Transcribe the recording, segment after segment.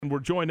We're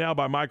joined now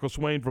by Michael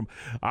Swain from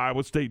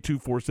Iowa State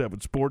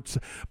 247 Sports.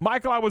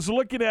 Michael, I was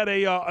looking at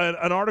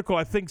an article,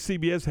 I think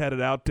CBS had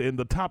it out, in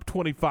the top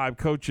 25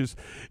 coaches,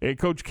 and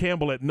Coach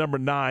Campbell at number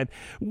 9.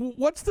 How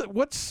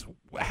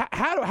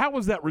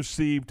was that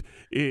received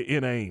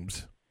in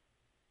Ames?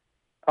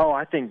 Oh,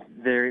 I think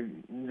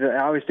the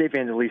Iowa State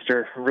fans at least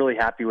are really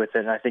happy with it,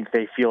 and I think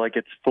they feel like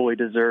it's fully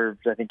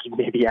deserved. I think you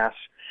maybe ask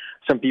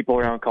some people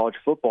around college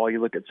football, you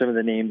look at some of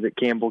the names that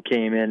Campbell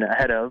came in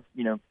ahead of,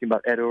 think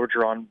about Ed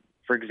Orgeron,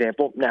 for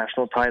example,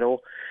 national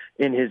title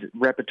in his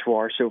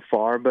repertoire so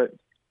far. But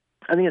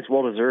I think it's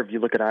well-deserved. You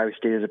look at Iowa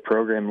State as a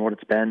program and what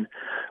it's been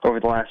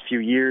over the last few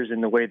years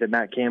and the way that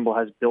Matt Campbell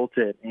has built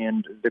it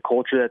and the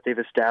culture that they've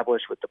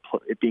established with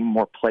it being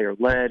more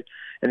player-led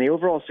and the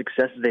overall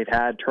successes they've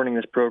had turning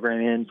this program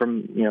in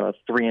from, a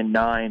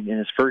 3-9 in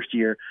his first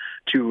year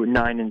to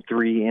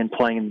 9-3 and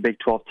playing in the Big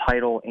 12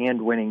 title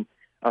and winning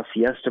a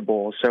Fiesta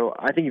Bowl. So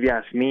I think if you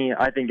ask me,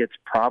 I think it's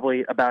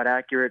probably about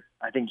accurate.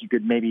 I think you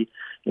could maybe,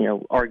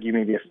 argue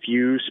maybe a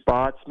few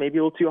spots, maybe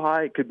a little too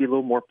high. It could be a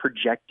little more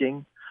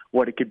projecting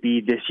what it could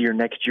be this year,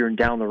 next year, and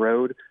down the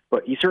road.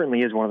 But he certainly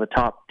is one of the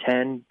top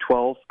 10,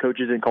 12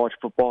 coaches in college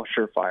football,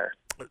 surefire.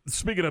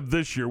 Speaking of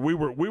this year, we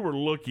were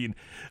looking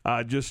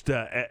just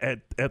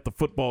at the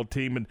football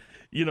team, and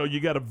you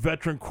got a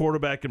veteran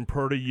quarterback in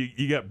Purdy,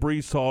 you got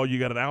Breece Hall, you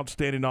got an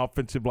outstanding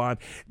offensive line.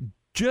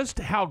 Just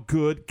how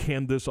good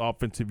can this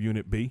offensive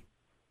unit be?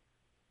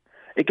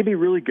 It could be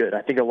really good.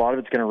 I think a lot of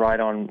it's going to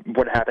ride on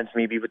what happens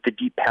maybe with the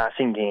deep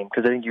passing game,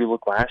 because I think you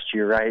look last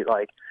year, right?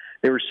 Like,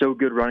 they were so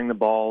good running the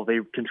ball. They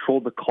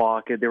controlled the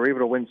clock. They were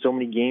able to win so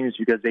many games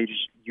because they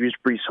just used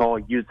Breece Hall,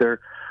 used their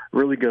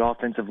really good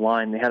offensive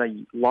line. They had a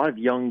lot of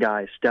young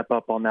guys step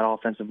up on that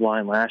offensive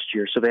line last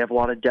year, so they have a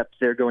lot of depth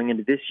there going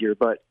into this year.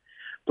 But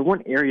the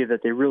one area that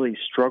they really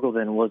struggled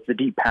in was the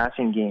deep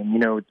passing game.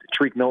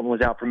 Tariq Milton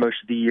was out for most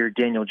of the year.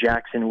 Daniel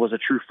Jackson was a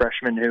true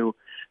freshman who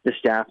the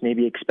staff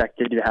maybe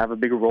expected to have a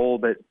big role,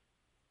 but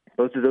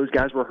both of those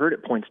guys were hurt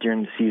at points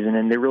during the season,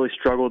 and they really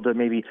struggled to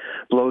maybe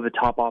blow the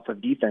top off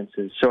of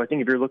defenses. So I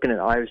think if you're looking at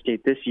Iowa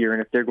State this year, and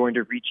if they're going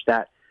to reach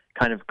that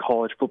kind of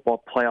college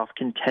football playoff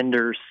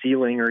contender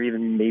ceiling, or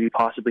even maybe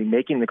possibly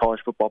making the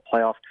college football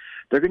playoff,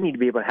 they're going to need to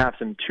be able to have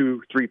some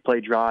 2-3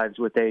 play drives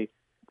with a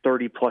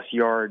 30-plus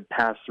yard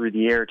pass through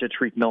the air to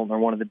Tariq Milton or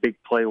one of the big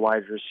play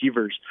wide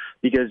receivers,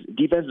 because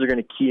defenses are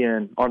going to key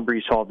in on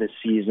Breece Hall this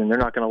season. They're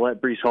not going to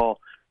let Breece Hall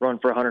run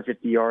for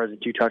 150 yards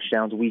and 2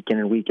 touchdowns week in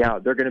and week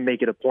out. They're going to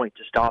make it a point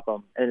to stop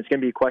him. And it's going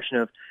to be a question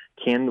of,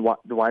 can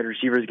the wide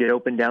receivers get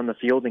open down the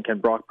field, and can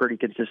Brock Purdy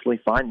consistently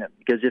find them?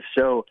 Because if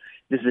so,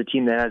 this is a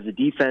team that has the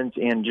defense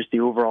and just the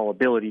overall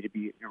ability to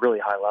be really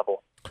high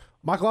level.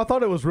 Michael, I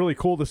thought it was really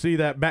cool to see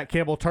that Matt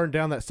Campbell turned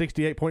down that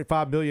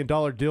 $68.5 million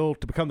deal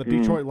to become the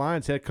Detroit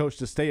Lions head coach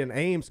to stay in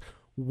Ames.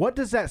 What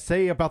does that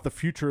say about the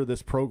future of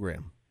this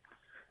program?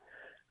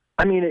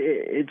 I mean,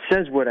 it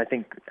says what I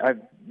think. I've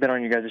been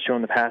on you guys' show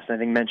in the past, and I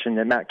think mentioned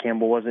that Matt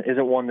Campbell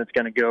isn't one that's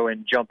going to go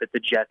and jump at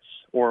the Jets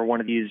or one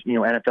of these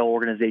NFL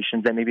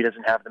organizations that maybe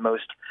doesn't have the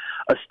most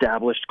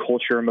established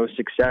culture or most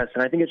success.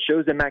 And I think it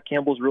shows that Matt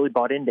Campbell's really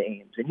bought into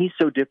Ames, and he's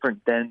so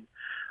different than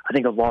I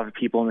think a lot of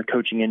people in the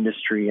coaching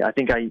industry. I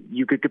think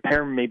you could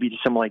compare him maybe to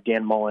someone like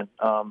Dan Mullen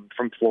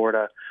from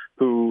Florida,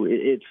 who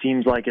it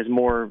seems like is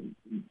more,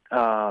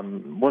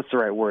 what's the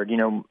right word,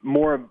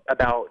 more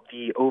about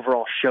the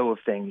overall show of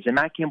things. And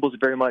Matt Campbell's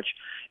very much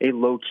a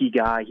low-key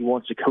guy. He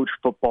wants to coach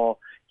football.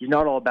 He's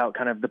not all about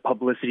kind of the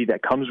publicity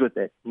that comes with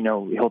it.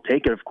 He'll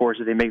take it, of course,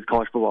 if they make the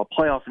college football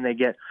playoff and they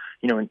get,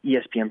 an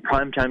ESPN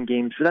primetime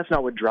games, but that's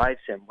not what drives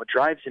him. What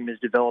drives him is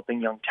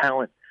developing young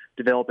talent,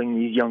 developing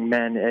these young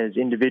men as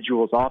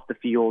individuals off the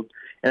field.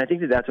 And I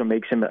think that's what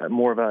makes him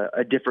more of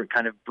a different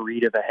kind of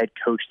breed of a head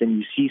coach than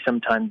you see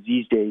sometimes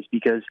these days,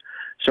 because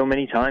so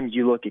many times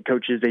you look at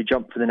coaches, they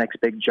jump for the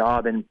next big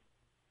job, and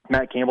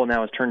Matt Campbell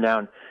now has turned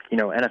down,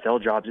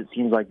 NFL jobs, it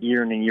seems like,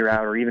 year in and year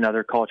out, or even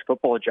other college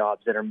football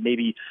jobs that are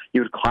maybe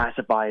you would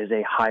classify as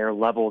a higher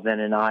level than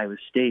in Iowa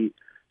State.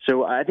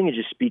 So I think it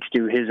just speaks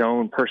to his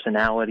own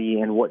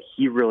personality and what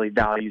he really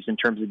values in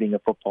terms of being a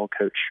football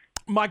coach.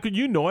 Michael,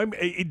 you know him.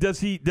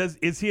 Is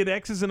he an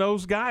X's and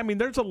O's guy? I mean,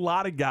 there's a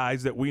lot of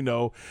guys that we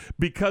know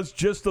because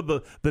just of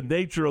the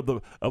nature of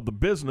the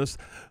business,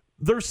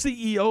 they're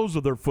CEOs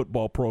of their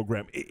football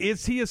program.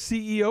 Is he a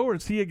CEO, or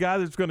is he a guy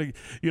that's going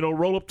to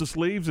roll up the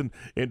sleeves and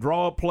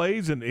draw up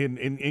plays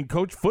and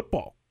coach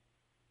football?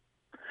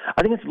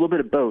 I think it's a little bit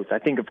of both. I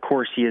think, of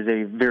course, he is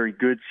a very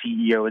good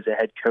CEO as a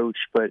head coach,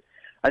 but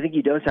I think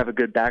he does have a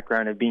good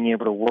background of being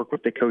able to work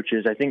with the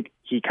coaches. I think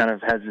he kind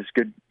of has this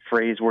good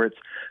phrase where it's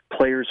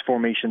players,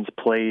 formations,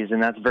 plays,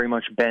 and that's very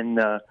much been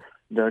the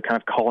kind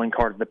of calling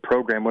card of the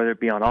program, whether it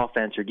be on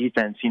offense or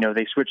defense.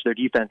 They switched their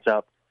defense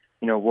up,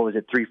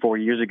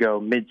 3-4 years ago,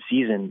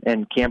 mid-season,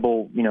 and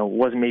Campbell,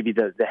 wasn't maybe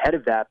the head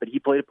of that, but he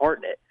played a part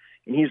in it.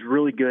 And he's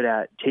really good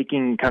at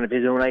taking kind of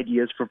his own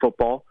ideas for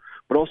football,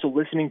 but also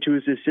listening to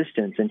his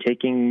assistants and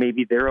taking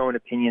maybe their own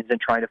opinions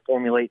and trying to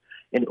formulate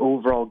an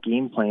overall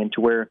game plan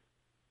to where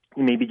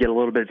maybe get a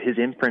little bit of his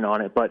imprint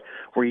on it, but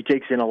where he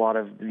takes in a lot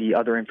of the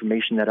other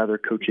information that other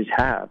coaches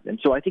have. And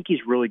so I think he's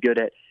really good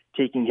at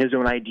taking his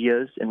own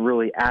ideas and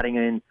really adding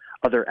in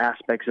other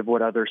aspects of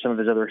what some of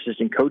his other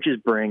assistant coaches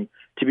bring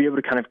to be able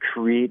to kind of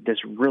create this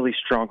really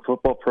strong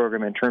football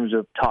program in terms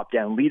of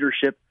top-down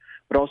leadership,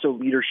 but also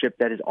leadership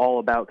that is all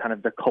about kind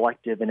of the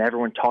collective and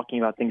everyone talking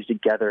about things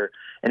together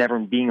and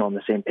everyone being on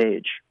the same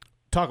page.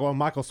 Talking about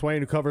Michael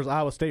Swain, who covers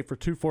Iowa State for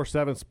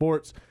 247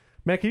 Sports.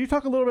 Man, can you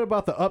talk a little bit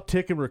about the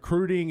uptick in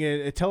recruiting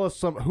and tell us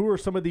who are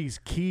some of these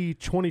key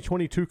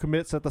 2022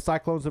 commits that the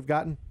Cyclones have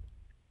gotten?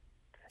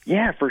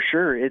 Yeah, for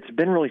sure. It's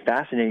been really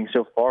fascinating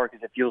so far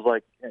because it feels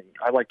like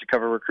I like to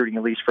cover recruiting,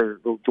 at least for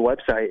the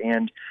website.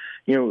 And,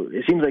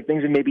 it seems like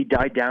things have maybe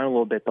died down a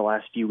little bit the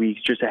last few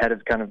weeks, just ahead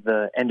of kind of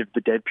the end of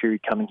the dead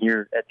period coming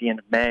here at the end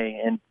of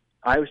May. And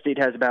Iowa State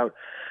has about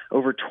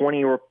over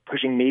 20 or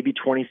pushing maybe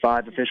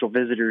 25 official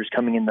visitors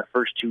coming in the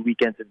first 2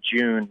 weekends of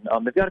June.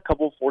 They've got a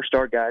couple of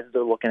 4-star guys that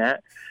they're looking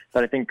at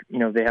that I think,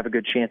 they have a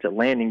good chance at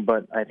landing.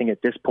 But I think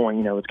at this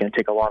point, it's going to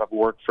take a lot of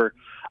work for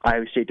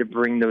Iowa State to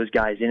bring those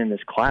guys in this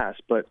class.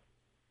 But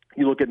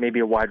you look at maybe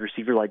a wide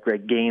receiver like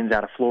Greg Gaines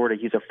out of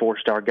Florida. He's a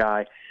 4-star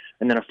guy.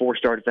 And then a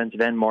 4-star defensive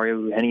end,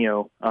 Mario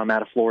Eugenio,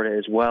 out of Florida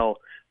as well.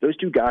 Those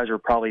two guys are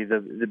probably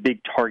the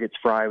big targets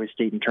for Iowa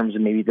State in terms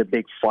of maybe the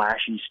big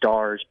flashy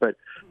stars. But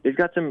they've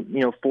got some,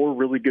 4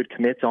 really good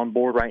commits on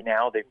board right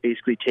now. They've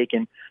basically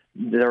taken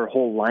their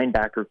whole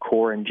linebacker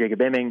core and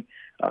Jacob Emming,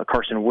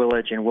 Carson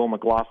Willich, and Will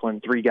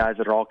McLaughlin, 3 guys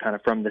that are all kind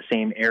of from the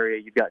same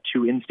area. You've got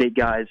 2 in-state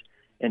guys,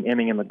 and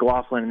Emming and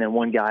McLaughlin, and then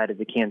 1 guy out of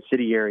the Kansas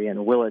City area, and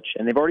Willich.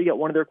 And they've already got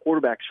one of their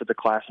quarterbacks for the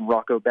class in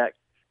Rocco Beck,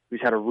 who's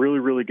had a really,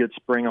 really good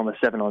spring on the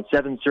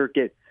 7-on-7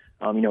 circuit.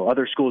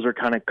 Other schools are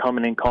kind of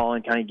coming and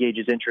calling, kind of gauge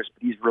his interest,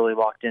 but he's really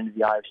locked into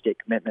the Iowa State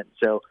commitment.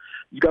 So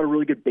he's got a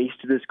really good base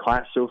to this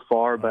class so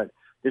far, but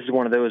this is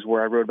one of those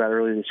where I wrote about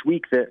earlier this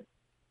week that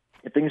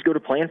if things go to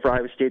plan for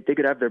Iowa State, they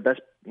could have their best,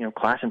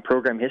 class in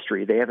program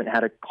history. They haven't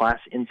had a class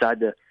inside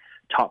the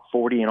top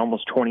 40 in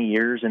almost 20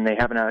 years, and they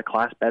haven't had a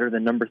class better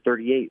than number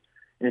 38.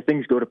 And if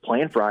things go to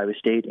plan for Iowa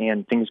State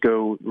and things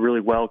go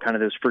really well kind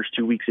of those first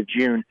 2 weeks of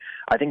June,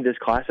 I think this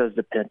class has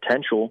the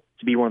potential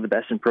to be one of the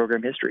best in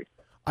program history.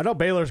 I know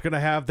Baylor's going to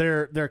have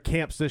their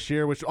camps this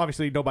year, which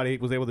obviously nobody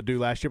was able to do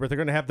last year, but they're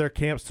going to have their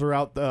camps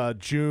throughout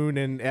June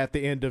and at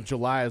the end of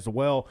July as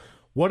well.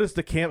 What is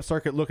the camp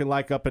circuit looking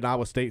like up in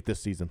Iowa State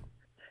this season?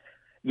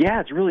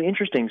 Yeah, it's really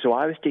interesting. So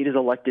Iowa State is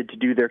elected to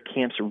do their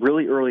camps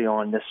really early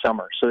on this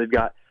summer. So they've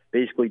got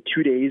basically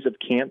 2 days of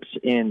camps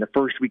in the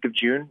first week of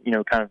June,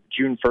 kind of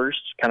June 1st,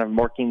 kind of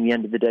marking the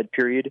end of the dead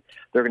period.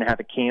 They're going to have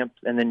a camp,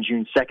 and then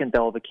June 2nd,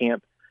 they'll have a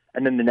camp.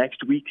 And then the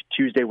next week,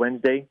 Tuesday,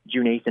 Wednesday,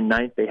 June 8th and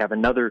 9th, they have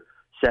another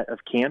set of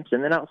camps.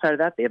 And then outside of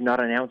that, they have not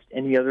announced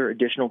any other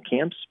additional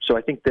camps. So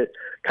I think that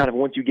kind of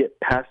once you get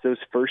past those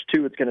first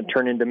 2, it's going to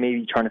turn into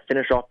maybe trying to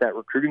finish off that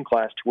recruiting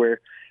class to where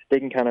they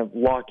can kind of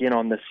lock in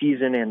on the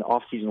season and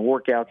off-season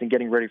workouts and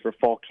getting ready for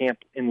fall camp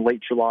in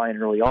late July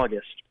and early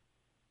August.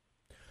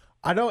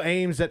 I know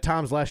Ames at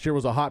times last year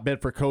was a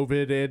hotbed for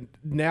COVID, and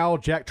now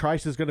Jack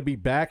Trice is going to be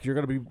back. You're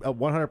going to be at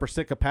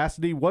 100%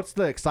 capacity. What's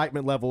the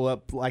excitement level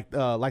up like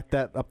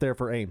that up there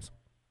for Ames?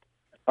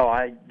 Oh,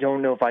 I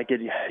don't know if I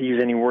could use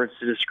any words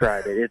to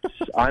describe it.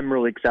 I'm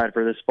really excited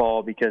for this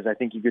fall because I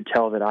think you could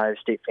tell that Iowa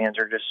State fans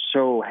are just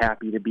so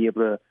happy to be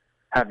able to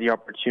have the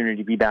opportunity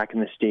to be back in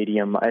the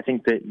stadium. I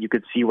think that you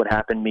could see what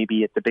happened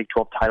maybe at the Big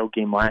 12 title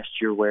game last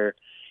year where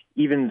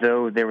even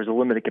though there was a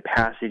limited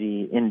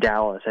capacity in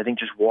Dallas, I think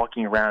just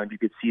walking around, you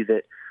could see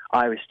that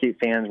Iowa State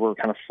fans were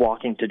kind of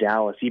flocking to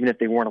Dallas, even if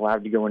they weren't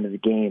allowed to go into the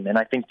game. And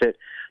I think that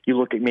you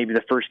look at maybe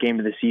the first game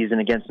of the season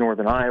against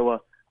Northern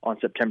Iowa on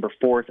September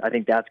 4th, I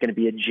think that's going to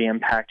be a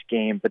jam-packed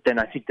game. But then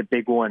I think the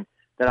big one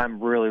that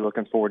I'm really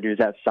looking forward to is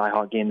that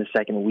Cyhawk game the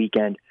second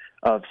weekend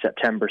of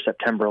September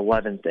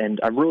 11th. And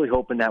I'm really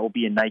hoping that will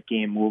be a night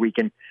game where we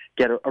can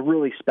get a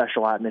really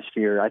special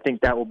atmosphere. I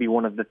think that will be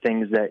one of the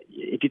things that,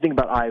 if you think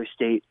about Iowa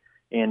State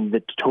and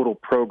the total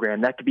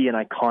program, that could be an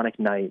iconic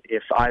night.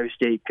 If Iowa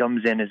State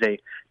comes in as a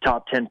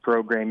top 10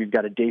 program, you've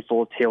got a day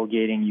full of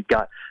tailgating, you've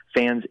got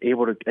fans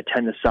able to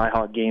attend the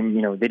Cyhawk game.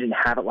 They didn't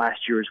have it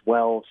last year as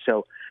well.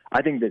 So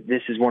I think that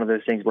this is one of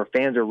those things where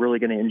fans are really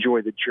going to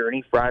enjoy the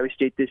journey for Iowa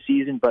State this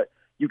season, but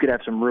you could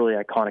have some really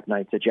iconic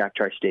nights at Jack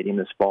Trice Stadium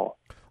this fall.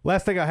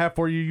 Last thing I have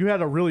for you, you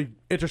had a really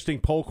interesting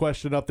poll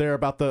question up there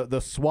about the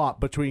swap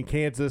between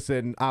Kansas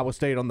and Iowa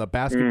State on the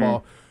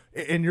basketball.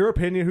 In your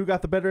opinion, who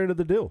got the better end of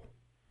the deal?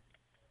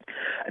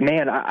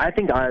 Man, I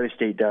think Iowa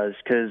State does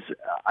because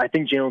I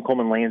think Jalen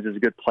Coleman-Lands is a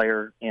good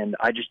player, and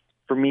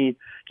for me,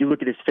 you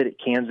look at his fit at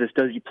Kansas,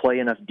 does he play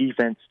enough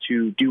defense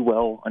to do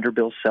well under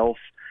Bill Self?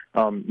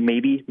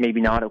 Maybe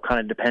not. It'll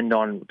kind of depend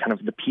on kind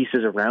of the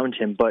pieces around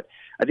him. But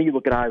I think you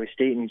look at Iowa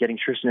State and getting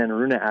Tristan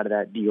Enaruna out of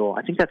that deal,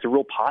 I think that's a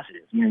real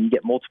positive. You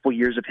get multiple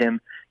years of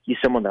him. He's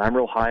someone that I'm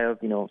real high of.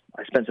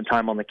 I spent some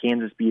time on the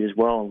Kansas beat as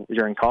well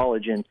during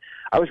college, and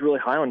I was really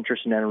high on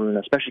Tristan Enaruna,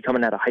 especially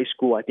coming out of high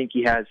school. I think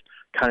he has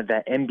kind of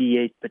that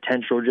NBA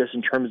potential just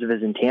in terms of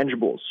his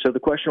intangibles. So the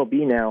question will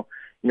be now,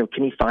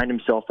 can he find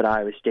himself at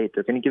Iowa State?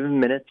 They're going to give him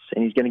minutes,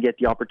 and he's going to get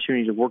the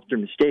opportunity to work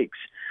through mistakes.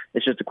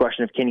 It's just a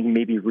question of can he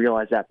maybe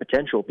realize that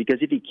potential? Because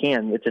if he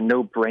can, it's a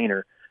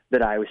no-brainer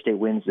that Iowa State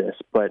wins this.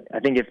 But I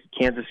think if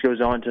Kansas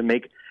goes on to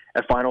make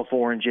a Final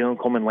Four and Jalen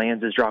Coleman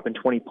lands is dropping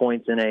 20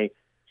 points in a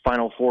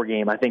Final Four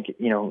game, I think,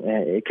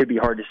 it could be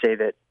hard to say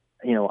that,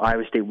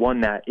 Iowa State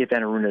won that if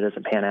Enaruna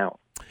doesn't pan out.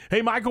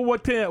 Hey, Michael,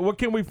 what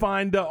can we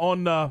find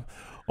on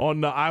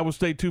Iowa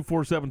State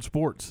 247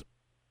 Sports?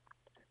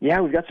 Yeah,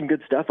 we've got some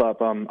good stuff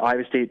up.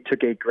 Iowa State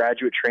took a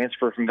graduate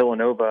transfer from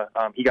Villanova.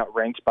 He got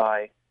ranked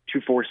by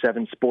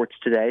 247 Sports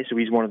today, so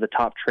he's one of the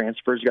top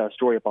transfers. Got a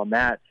story up on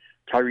that.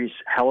 Tyrese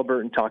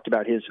Halliburton talked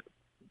about his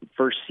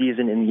first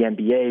season in the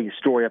NBA,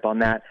 story up on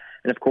that.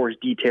 And, of course,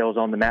 details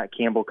on the Matt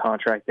Campbell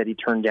contract that he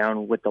turned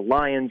down with the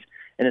Lions,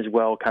 and as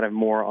well kind of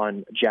more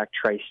on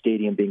Trice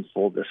Stadium being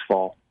full this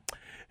fall.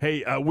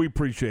 Hey, we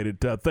appreciate it.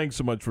 Thanks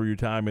so much for your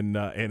time, and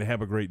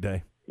have a great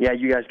day. Yeah,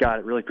 you guys got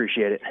it. Really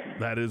appreciate it.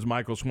 That is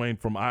Michael Swain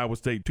from Iowa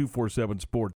State 247 Sports.